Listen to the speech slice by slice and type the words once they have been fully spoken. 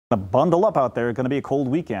Bundle up out there. It's going to be a cold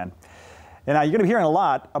weekend. And now you're going to be hearing a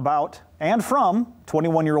lot about and from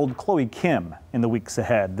 21-year-old Chloe Kim in the weeks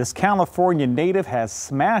ahead. This California native has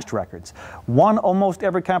smashed records, won almost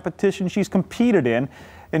every competition she's competed in,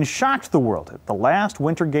 and shocked the world at the last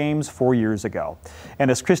Winter Games 4 years ago. And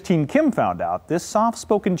as Christine Kim found out, this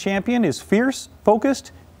soft-spoken champion is fierce,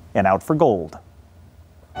 focused, and out for gold.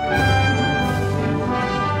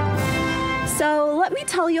 So let me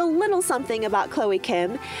tell you a little something about Chloe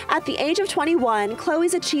Kim. At the age of 21,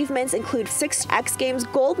 Chloe's achievements include 6 X Games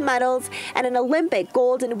gold medals and an Olympic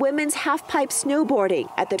gold in women's halfpipe snowboarding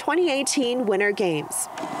at the 2018 Winter Games.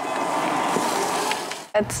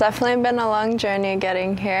 It's definitely been a long journey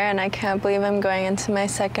getting here, and I can't believe I'm going into my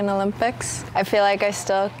second Olympics. I feel like I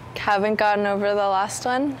still haven't gotten over the last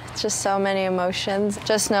one. It's just so many emotions.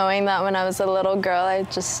 Just knowing that when I was a little girl, I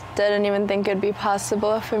just didn't even think it'd be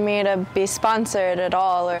possible for me to be sponsored at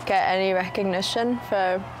all or get any recognition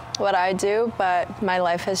for what I do, but my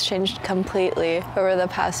life has changed completely over the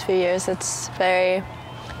past few years. It's very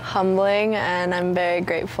humbling, and I'm very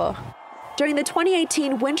grateful. During the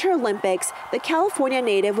 2018 Winter Olympics, the California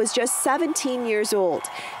native was just 17 years old.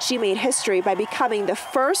 She made history by becoming the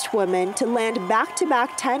first woman to land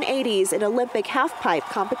back-to-back 1080s in Olympic halfpipe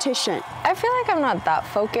competition. I feel like I'm not that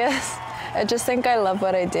focused. I just think I love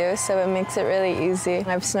what I do, so it makes it really easy.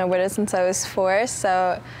 I've snowboarded since I was 4,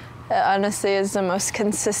 so it honestly is the most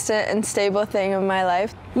consistent and stable thing in my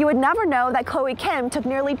life. You would never know that Chloe Kim took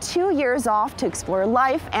nearly 2 years off to explore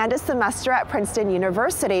life and a semester at Princeton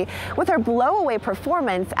University with her blow-away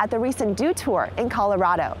performance at the recent Dew Tour in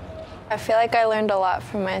Colorado. I feel like I learned a lot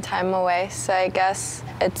from my time away, so I guess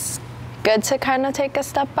it's good to kind of take a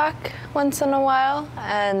step back once in a while,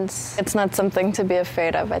 and it's not something to be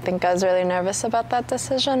afraid of. I think I was really nervous about that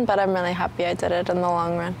decision, but I'm really happy I did it in the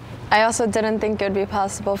long run. I also didn't think it would be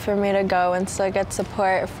possible for me to go and still get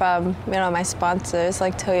support from, my sponsors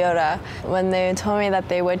like Toyota. When they told me that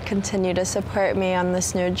they would continue to support me on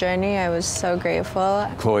this new journey, I was so grateful.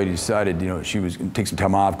 Chloe decided, she was going to take some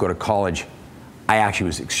time off, go to college. I actually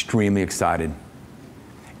was extremely excited.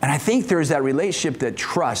 And I think there's that relationship, that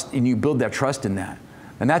trust, and you build that trust in that.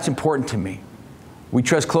 And that's important to me. We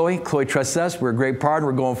trust Chloe, Chloe trusts us, we're a great partner,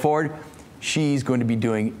 we're going forward. She's going to be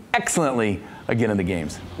doing excellently again in the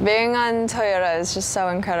Games. Being on Toyota is just so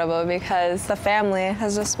incredible because the family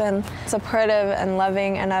has just been supportive and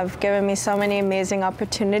loving, and have given me so many amazing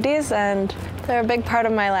opportunities, and they're a big part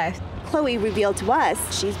of my life. Chloe revealed to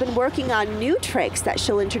us she's been working on new tricks that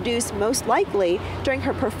she'll introduce most likely during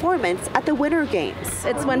her performance at the Winter Games.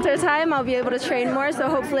 It's winter time, I'll be able to train more, so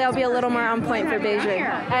hopefully I'll be a little more on point for Beijing.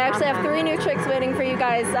 I actually have 3 new tricks waiting for you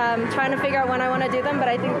guys. Trying to figure out when I want to do them, but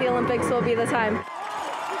I think the Olympics will be the time.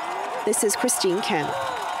 This is Christine Kim.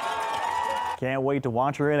 Can't wait to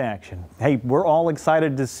watch her in action. Hey, we're all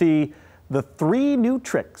excited to see the 3 new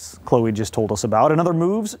tricks Chloe just told us about and other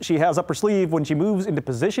moves she has up her sleeve when she moves into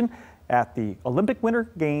position at the Olympic Winter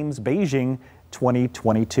Games Beijing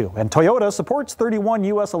 2022. And Toyota supports 31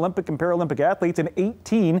 U.S. Olympic and Paralympic athletes and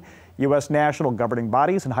 18 U.S. national governing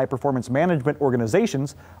bodies and high-performance management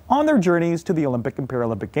organizations on their journeys to the Olympic and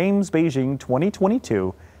Paralympic Games Beijing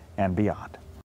 2022 and beyond.